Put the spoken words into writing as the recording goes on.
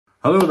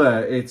Hello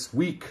there, it's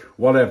week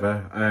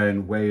whatever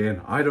and weigh in.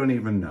 I don't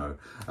even know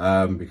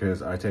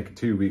because I take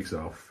 2 weeks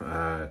off.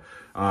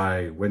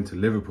 I went to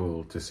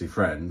Liverpool to see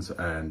friends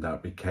and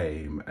that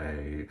became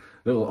a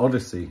little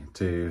odyssey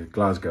to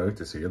Glasgow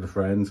to see other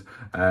friends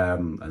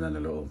and then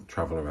a little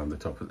travel around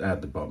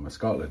the bottom of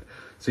Scotland.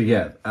 So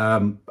yeah,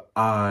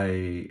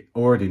 I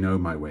already know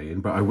my weigh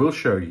in, but I will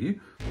show you.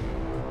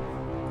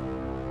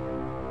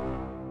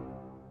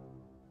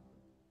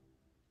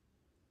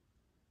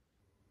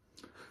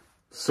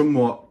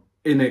 Somewhat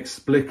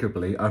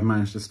inexplicably, I've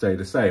managed to stay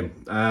the same,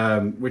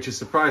 which is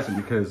surprising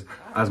because,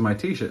 as my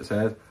t-shirt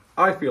says,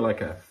 I feel like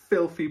a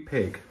filthy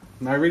pig,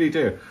 and I really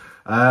do.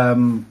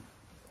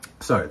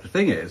 So the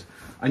thing is,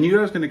 I knew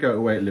I was going to go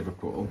away at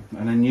Liverpool,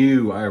 and I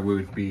knew I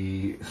would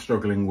be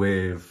struggling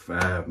with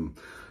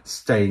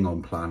staying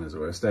on plan, as it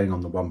were, staying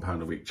on the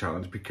 £1 a week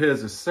challenge, because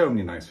there's so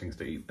many nice things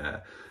to eat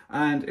there,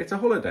 and it's a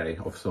holiday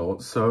of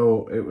sorts,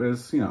 so it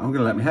was, I'm going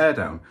to let my hair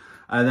down.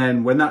 And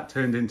then when that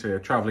turned into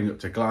travelling up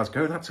to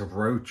Glasgow, that's a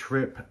road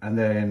trip. And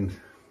then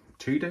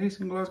 2 days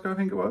in Glasgow, I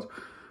think it was,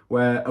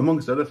 where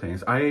amongst other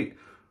things, I ate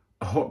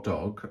a hot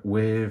dog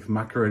with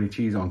macaroni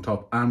cheese on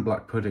top and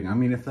black pudding. I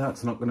mean, if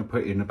that's not going to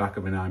put you in the back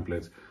of an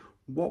ambulance,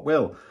 what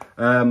will?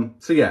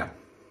 So yeah,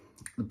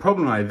 the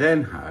problem I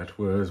then had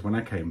was when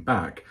I came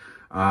back,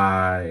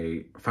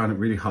 I found it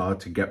really hard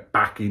to get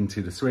back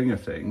into the swing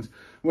of things,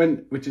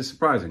 which is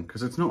surprising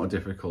because it's not a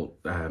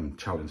difficult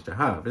challenge to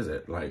have, is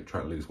it? Like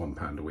trying to lose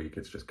 £1 a week,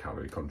 it's just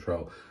calorie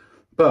control.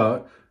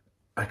 But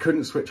I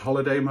couldn't switch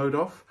holiday mode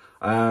off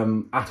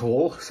at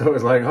all. So it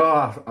was like,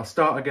 oh, I'll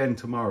start again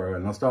tomorrow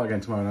and I'll start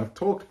again tomorrow. And I've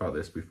talked about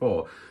this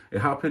before. It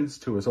happens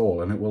to us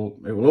all and it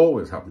will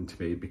always happen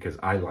to me because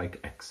I like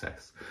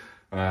excess.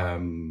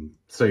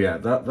 So yeah,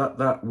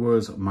 that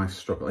was my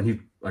struggle.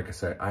 And like I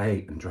say, I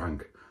ate and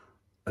drank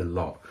a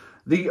lot.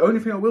 The only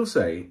thing I will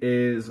say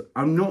is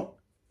I'm not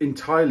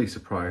entirely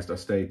surprised I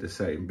stayed the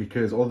same,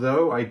 because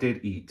although I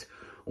did eat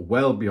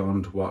well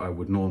beyond what I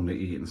would normally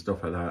eat and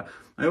stuff like that,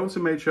 I also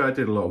made sure I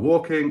did a lot of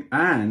walking,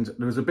 and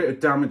there was a bit of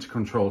damage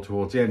control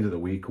towards the end of the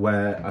week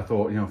where I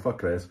thought,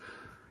 fuck this,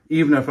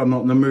 even if I'm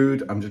not in the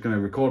mood, I'm just going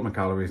to record my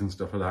calories and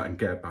stuff like that and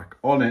get back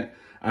on it.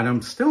 And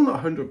I'm still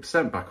not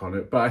 100% back on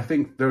it, but I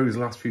think those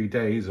last few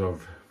days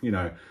of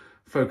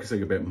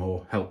focusing a bit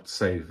more helped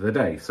save the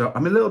day. So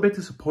I'm a little bit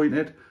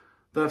disappointed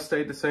that I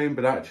stayed the same,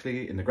 but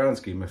actually in the grand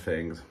scheme of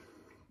things,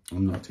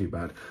 I'm not too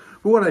bad.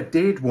 But what I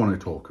did want to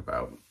talk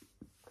about,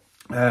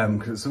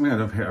 because it's something I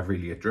don't think I've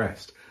really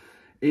addressed,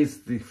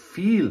 is the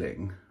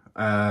feeling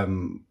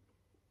when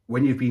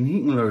you've been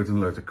eating loads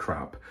and loads of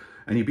crap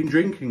and you've been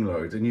drinking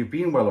loads and you've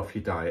been well off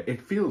your diet.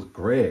 It feels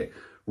great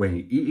when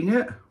you're eating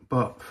it,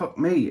 but fuck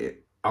me,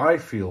 I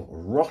feel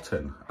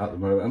rotten at the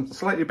moment. I'm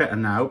slightly better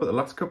now, but the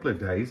last couple of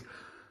days,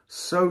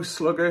 so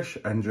sluggish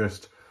and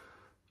just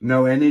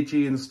no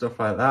energy and stuff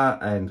like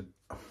that, and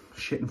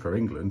shitting for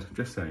England,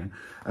 just saying.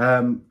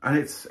 And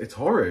it's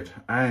horrid,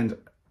 and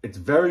it's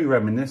very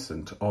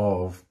reminiscent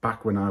of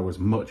back when I was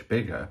much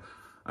bigger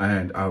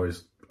and I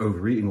was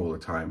overeating all the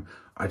time.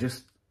 I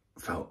just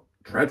felt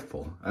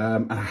dreadful,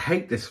 and I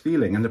hate this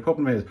feeling. And the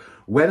problem is,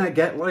 when I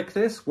get like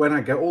this, when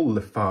I get all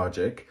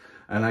lethargic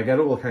and I get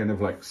all kind of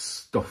like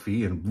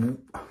stuffy,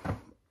 and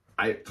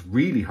it's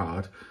really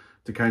hard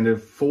to kind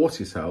of force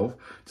yourself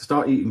to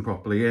start eating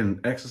properly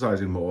and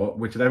exercising more,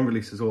 which then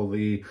releases all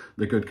the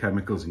good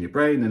chemicals in your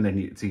brain, and then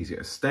it's easier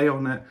to stay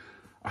on it.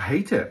 I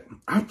hate it,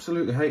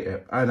 absolutely hate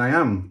it. And I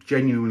am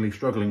genuinely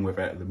struggling with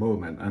it at the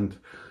moment. And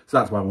so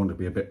that's why I want to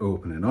be a bit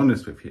open and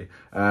honest with you.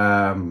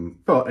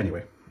 But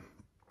anyway,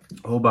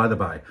 all by the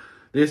by,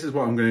 this is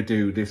what I'm going to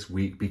do this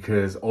week,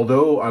 because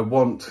although I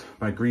want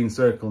my green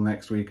circle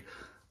next week,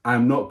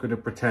 I'm not going to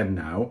pretend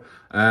now.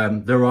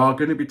 There are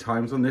going to be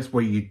times on this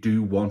where you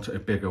do want a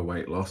bigger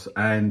weight loss,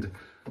 and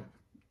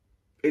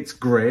it's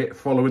great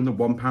following the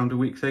 £1 a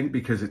week thing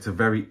because it's a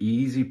very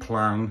easy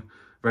plan.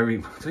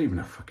 It's not even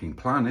a fucking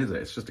plan, is it?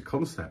 It's just a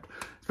concept.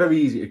 It's very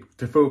easy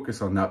to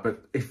focus on that.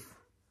 But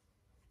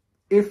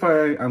if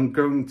I am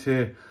going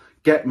to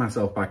get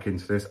myself back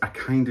into this, I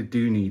kind of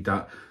do need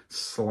that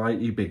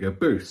slightly bigger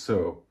boost.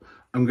 So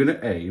I'm going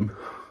to aim,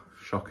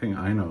 shocking,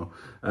 I know,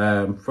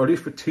 for at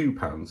least for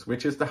 £2,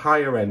 which is the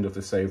higher end of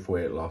the safe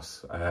weight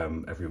loss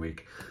every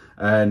week.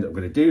 And I'm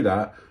going to do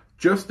that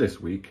just this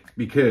week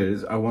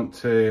because I want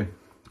to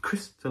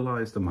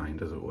crystallize the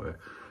mind, as it were.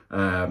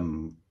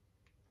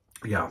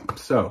 Yeah,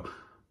 so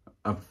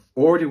I've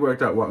already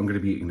worked out what I'm going to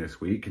be eating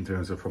this week in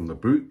terms of from the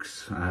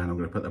books, and I'm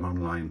going to put them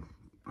online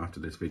after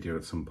this video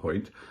at some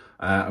point.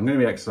 I'm going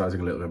to be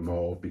exercising a little bit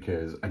more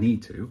because I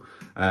need to.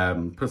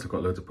 Plus I've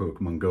got loads of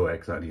Pokemon Go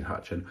eggs that I need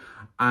hatching.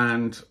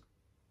 And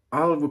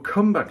I will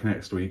come back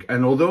next week,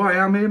 and although I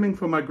am aiming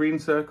for my green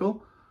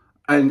circle,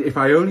 and if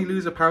I only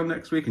lose £1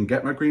 next week and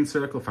get my green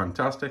circle,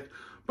 fantastic.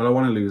 But I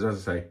want to lose,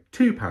 as I say,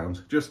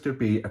 £2 just to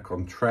be a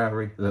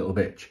contrary little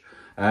bitch.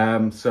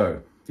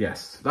 So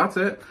yes, that's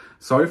it.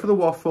 Sorry for the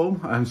waffle.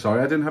 I'm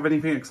sorry I didn't have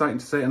anything exciting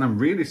to say, and I'm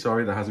really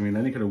sorry there hasn't been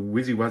any kind of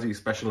whizzy-wazzy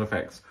special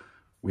effects.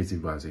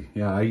 Whizzy-wazzy.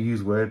 Yeah, I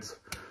use words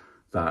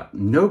that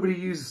nobody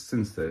used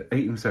since the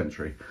 18th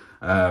century.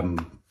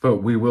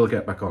 But we will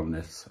get back on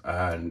this,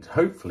 and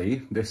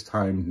hopefully this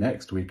time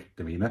next week,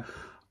 Davina,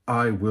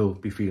 I will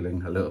be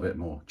feeling a little bit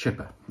more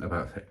chipper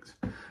about things.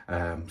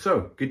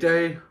 So good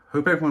day,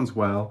 hope everyone's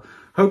well,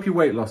 hope your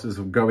weight losses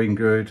are going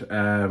good.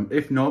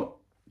 If not,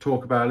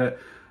 talk about it,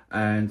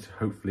 and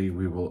hopefully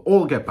we will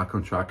all get back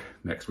on track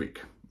next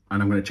week.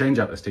 And I'm going to change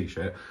out this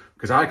t-shirt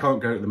because I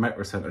can't go to the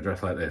Metro Centre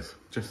dressed like this,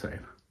 just saying.